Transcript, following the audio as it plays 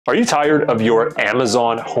Are you tired of your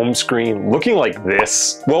Amazon home screen looking like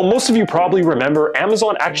this? Well, most of you probably remember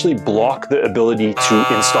Amazon actually blocked the ability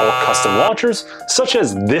to install custom launchers, such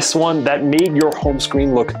as this one that made your home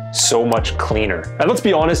screen look so much cleaner. And let's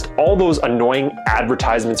be honest, all those annoying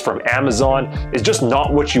advertisements from Amazon is just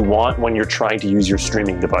not what you want when you're trying to use your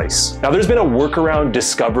streaming device. Now, there's been a workaround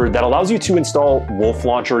discovered that allows you to install Wolf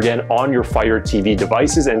Launcher again on your Fire TV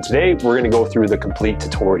devices, and today we're going to go through the complete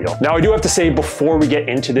tutorial. Now, I do have to say before we get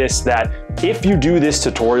into this that if you do this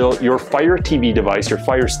tutorial, your Fire TV device, your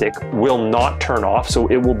Firestick, will not turn off, so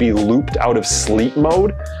it will be looped out of sleep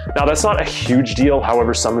mode. Now, that's not a huge deal.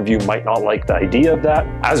 However, some of you might not like the idea of that.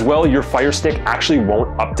 As well, your Firestick actually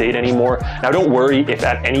won't update anymore. Now, don't worry if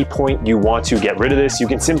at any point you want to get rid of this, you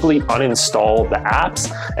can simply uninstall the apps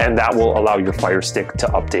and that will allow your Firestick to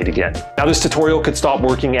update again. Now, this tutorial could stop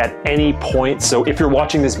working at any point, so if you're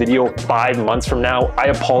watching this video 5 months from now, I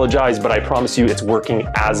apologize, but I promise you it's working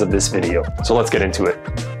as of this video. So let's get into it.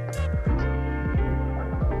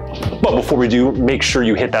 But before we do, make sure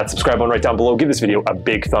you hit that subscribe button right down below, give this video a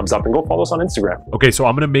big thumbs up, and go follow us on Instagram. Okay, so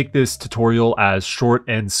I'm going to make this tutorial as short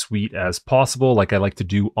and sweet as possible, like I like to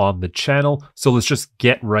do on the channel. So let's just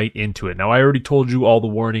get right into it. Now, I already told you all the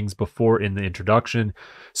warnings before in the introduction.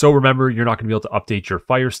 So remember, you're not going to be able to update your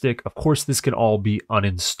Firestick. Of course, this can all be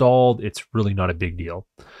uninstalled. It's really not a big deal.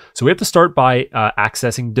 So we have to start by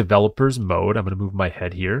accessing developers mode. I'm going to move my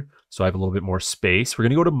head here so I have a little bit more space. We're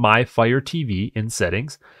going to go to My Fire TV in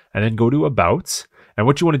settings and then go to About. And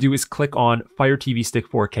what you want to do is click on Fire TV Stick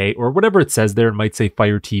 4K or whatever it says there. It might say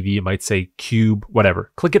Fire TV, it might say Cube,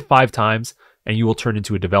 whatever. Click it 5 times and you will turn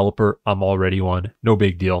into a developer. I'm already one. No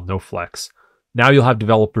big deal, no flex. Now you'll have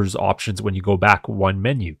developers options when you go back one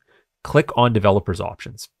menu. Click on developers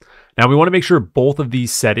options. Now we want to make sure both of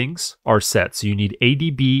these settings are set. So you need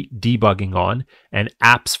ADB debugging on and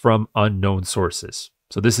apps from unknown sources.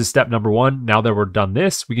 So this is step number 1. Now that we're done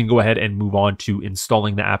this, we can go ahead and move on to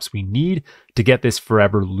installing the apps we need to get this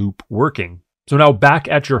forever loop working. So now back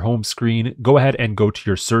at your home screen, go ahead and go to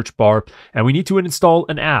your search bar and we need to install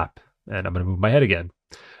an app. And I'm going to move my head again.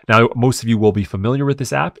 Now, most of you will be familiar with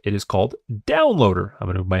this app. It is called Downloader. I'm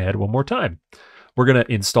going to move my head one more time. We're going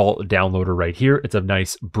to install Downloader right here. It's a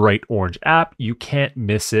nice bright orange app. You can't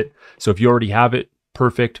miss it. So if you already have it,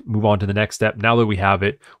 perfect. Move on to the next step. Now that we have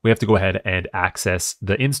it, we have to go ahead and access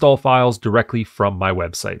the install files directly from my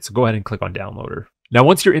website. So go ahead and click on Downloader. Now,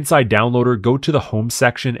 once you're inside Downloader, go to the home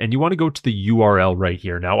section and you want to go to the URL right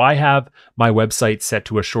here. Now, I have my website set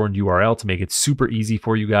to a shortened URL to make it super easy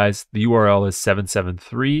for you guys. The URL is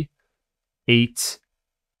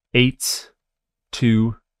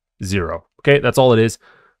 773.8820. Okay, that's all it is.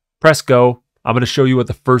 Press go. I'm going to show you what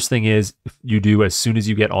the first thing is you do as soon as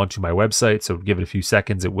you get onto my website. So give it a few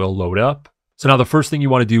seconds, it will load up. So now the first thing you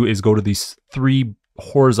want to do is go to these 3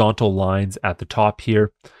 horizontal lines at the top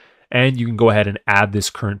here. And you can go ahead and add this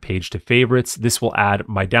current page to favorites. This will add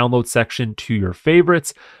my download section to your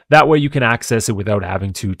favorites. That way you can access it without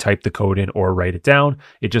having to type the code in or write it down.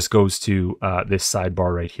 It just goes to this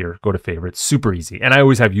sidebar right here. Go to favorites, super easy. And I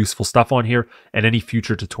always have useful stuff on here, and any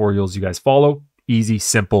future tutorials you guys follow, easy,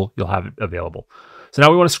 simple, you'll have it available. So now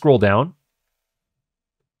we want to scroll down.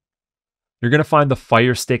 You're going to find the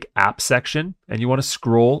Firestick app section, and you want to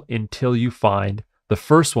scroll until you find the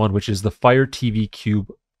first one, which is the Fire TV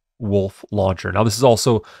Cube Wolf Launcher. Now, this is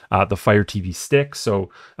also the Fire TV Stick,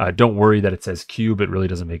 so don't worry that it says Cube. It really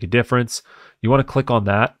doesn't make a difference. You want to click on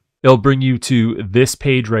that. It'll bring you to this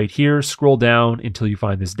page right here. Scroll down until you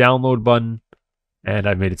find this download button, and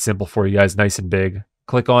I've made it simple for you guys, nice and big.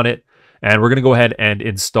 Click on it, and we're going to go ahead and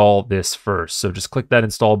install this first. So just click that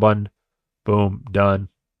install button. Boom, done.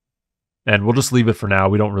 And we'll just leave it for now.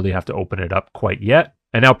 We don't really have to open it up quite yet.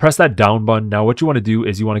 And now press that down button. Now what you want to do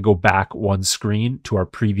is you want to go back one screen to our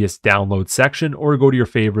previous download section or go to your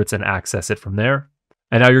favorites and access it from there.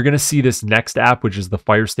 And now you're going to see this next app, which is the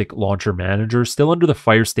Firestick Launcher Manager, still under the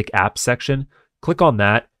Firestick app section. Click on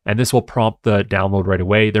that and this will prompt the download right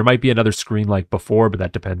away. There might be another screen like before, but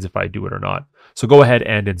that depends if I do it or not. So go ahead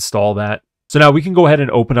and install that. So now we can go ahead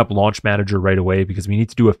and open up Launch Manager right away because we need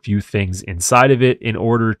to do a few things inside of it in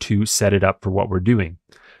order to set it up for what we're doing.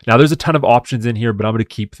 Now there's a ton of options in here, but I'm going to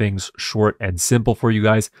keep things short and simple for you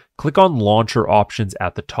guys. Click on Launcher Options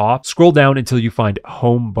at the top. Scroll down until you find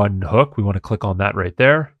Home Button Hook. We want to click on that right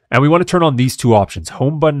there. And we want to turn on these 2 options,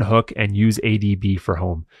 Home Button Hook and use ADB for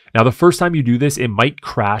home. Now the first time you do this, it might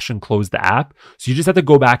crash and close the app. So you just have to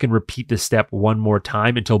go back and repeat this step one more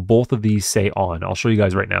time until both of these say on. I'll show you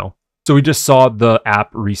guys right now. So we just saw the app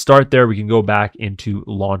restart there. We can go back into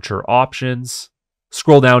Launcher Options.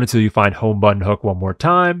 Scroll down until you find Home Button Hook one more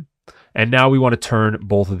time. And now we want to turn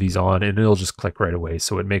both of these on, and it'll just click right away.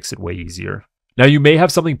 So it makes it way easier. Now you may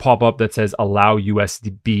have something pop up that says allow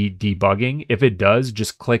USB debugging. If it does,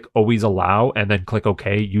 just click always allow and then click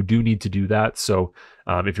OK. You do need to do that. So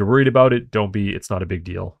if you're worried about it, it's not a big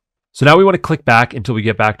deal. So now we want to click back until we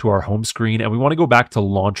get back to our home screen, and we want to go back to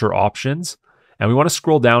launcher options, and we want to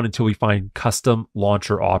scroll down until we find custom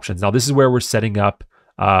launcher options. Now this is where we're setting up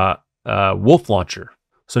Wolf Launcher.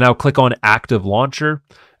 So now click on active launcher,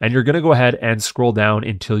 and you're going to go ahead and scroll down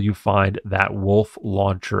until you find that Wolf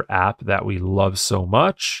Launcher app that we love so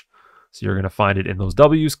much. So you're going to find it in those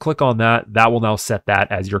W's. Click on that. That will now set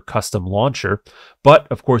that as your custom launcher. But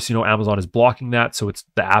of course, you know, Amazon is blocking that, so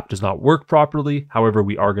the app does not work properly. However,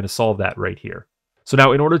 we are going to solve that right here. So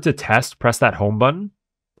now in order to test, press that home button,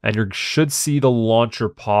 and you should see the launcher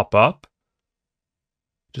pop up.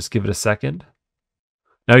 Just give it a second.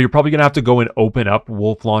 Now you're probably going to have to go and open up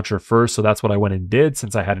Wolf Launcher first. So that's what I went and did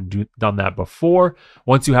since I hadn't done that before.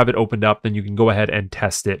 Once you have it opened up, then you can go ahead and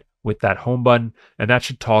test it with that home button, and that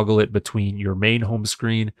should toggle it between your main home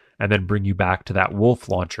screen and then bring you back to that Wolf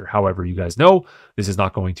Launcher. However, you guys know this is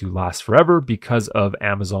not going to last forever because of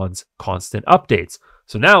Amazon's constant updates.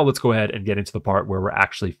 So now let's go ahead and get into the part where we're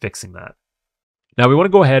actually fixing that. Now we want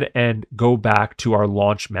to go ahead and go back to our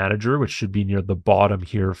launch manager, which should be near the bottom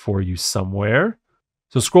here for you somewhere.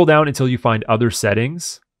 So scroll down until you find other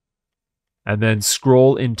settings, and then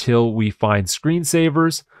scroll until we find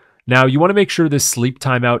screensavers. Now you want to make sure this sleep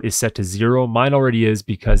timeout is set to 0. Mine already is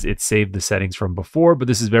because it saved the settings from before, but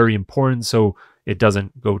this is very important so it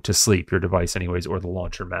doesn't go to sleep, your device anyways, or the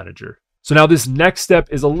launcher manager. So now this next step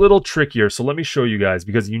is a little trickier. So let me show you guys,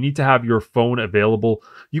 because you need to have your phone available.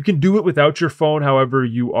 You can do it without your phone. However,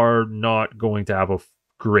 you are not going to have a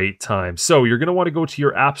great time. So you're going to want to go to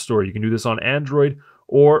your app store. You can do this on Android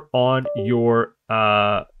or on your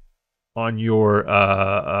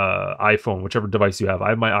iPhone, whichever device you have. I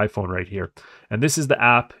have my iPhone right here. And this is the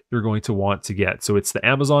app you're going to want to get. So it's the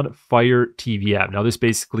Amazon Fire TV app. Now this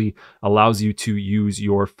basically allows you to use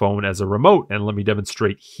your phone as a remote. And let me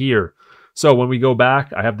demonstrate here. So when we go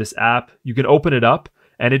back, I have this app. You can open it up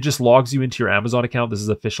and it just logs you into your Amazon account. This is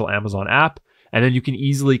official Amazon app. And then you can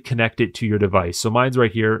easily connect it to your device. So mine's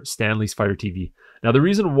right here, Stanley's Fire TV. Now the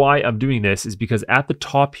reason why I'm doing this is because at the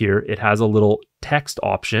top here, it has a little text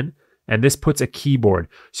option. And this puts a keyboard.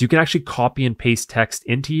 So you can actually copy and paste text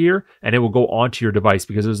into here and it will go onto your device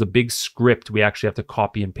because there's a big script we actually have to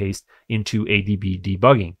copy and paste into ADB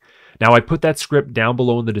debugging. Now I put that script down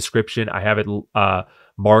below in the description. I have it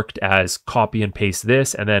marked as copy and paste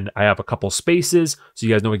this, and then I have a couple spaces so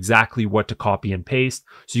you guys know exactly what to copy and paste.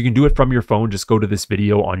 So you can do it from your phone. Just go to this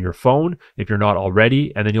video on your phone if you're not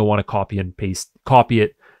already, and then you'll want to copy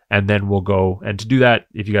it, and then we'll go. And to do that,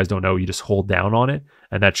 if you guys don't know, you just hold down on it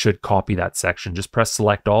and that should copy that section. Just press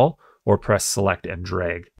select all or press select and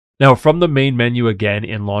drag. Now from the main menu again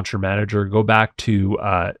in Launcher Manager, go back to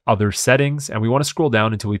other settings, and we want to scroll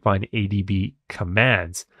down until we find ADB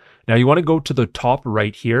commands. Now you want to go to the top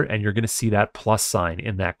right here and you're going to see that plus sign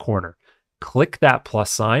in that corner. Click that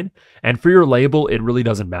plus sign, and for your label, it really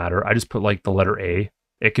doesn't matter. I just put like the letter A.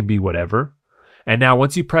 It can be whatever. And now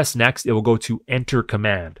once you press next, it will go to enter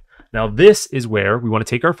command. Now this is where we want to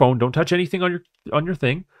take our phone. Don't touch anything on your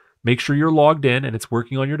thing. Make sure you're logged in and it's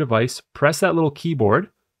working on your device. Press that little keyboard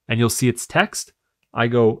and you'll see it's text. I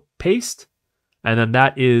go paste, and then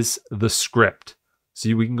that is the script.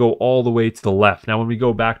 So we can go all the way to the left. Now when we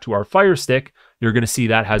go back to our Firestick, you're going to see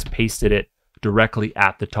that has pasted it directly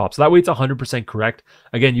at the top. So that way it's 100% correct.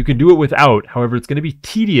 Again, you can do it without. However, it's going to be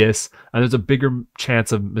tedious and there's a bigger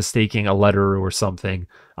chance of mistaking a letter or something.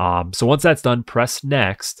 So once that's done, press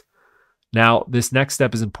next. Now, this next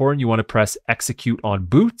step is important. You want to press execute on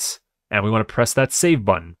boots, and we want to press that save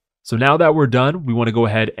button. So now that we're done, we want to go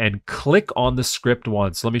ahead and click on the script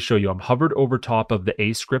once. So let me show you. I'm hovered over top of the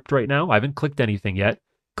A script right now. I haven't clicked anything yet.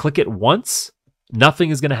 Click it once.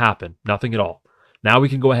 Nothing is going to happen. Nothing at all. Now we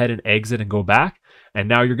can go ahead and exit and go back. And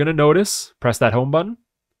now you're going to notice, press that home button.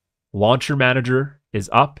 Launcher Manager is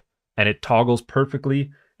up and it toggles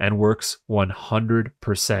perfectly and works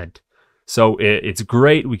 100%. So it's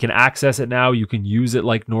great. We can access it now. You can use it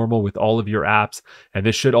like normal with all of your apps. And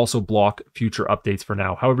this should also block future updates for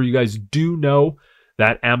now. However, you guys do know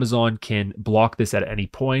that Amazon can block this at any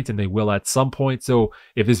point, and they will at some point. So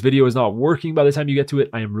if this video is not working by the time you get to it,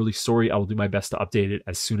 I am really sorry. I will do my best to update it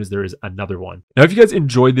as soon as there is another one. Now, if you guys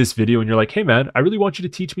enjoyed this video and you're like, hey man, I really want you to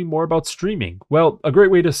teach me more about streaming. Well, a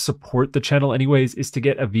great way to support the channel anyways is to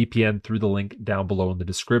get a VPN through the link down below in the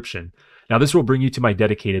description. Now, this will bring you to my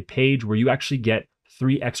dedicated page where you actually get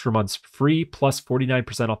 3 extra months free, plus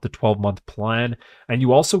 49% off the 12-month plan. And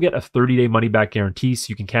you also get a 30-day money-back guarantee, so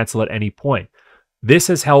you can cancel at any point. This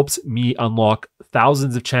has helped me unlock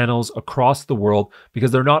thousands of channels across the world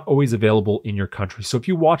because they're not always available in your country. So if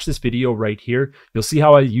you watch this video right here, you'll see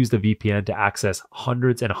how I use the VPN to access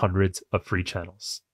hundreds and hundreds of free channels.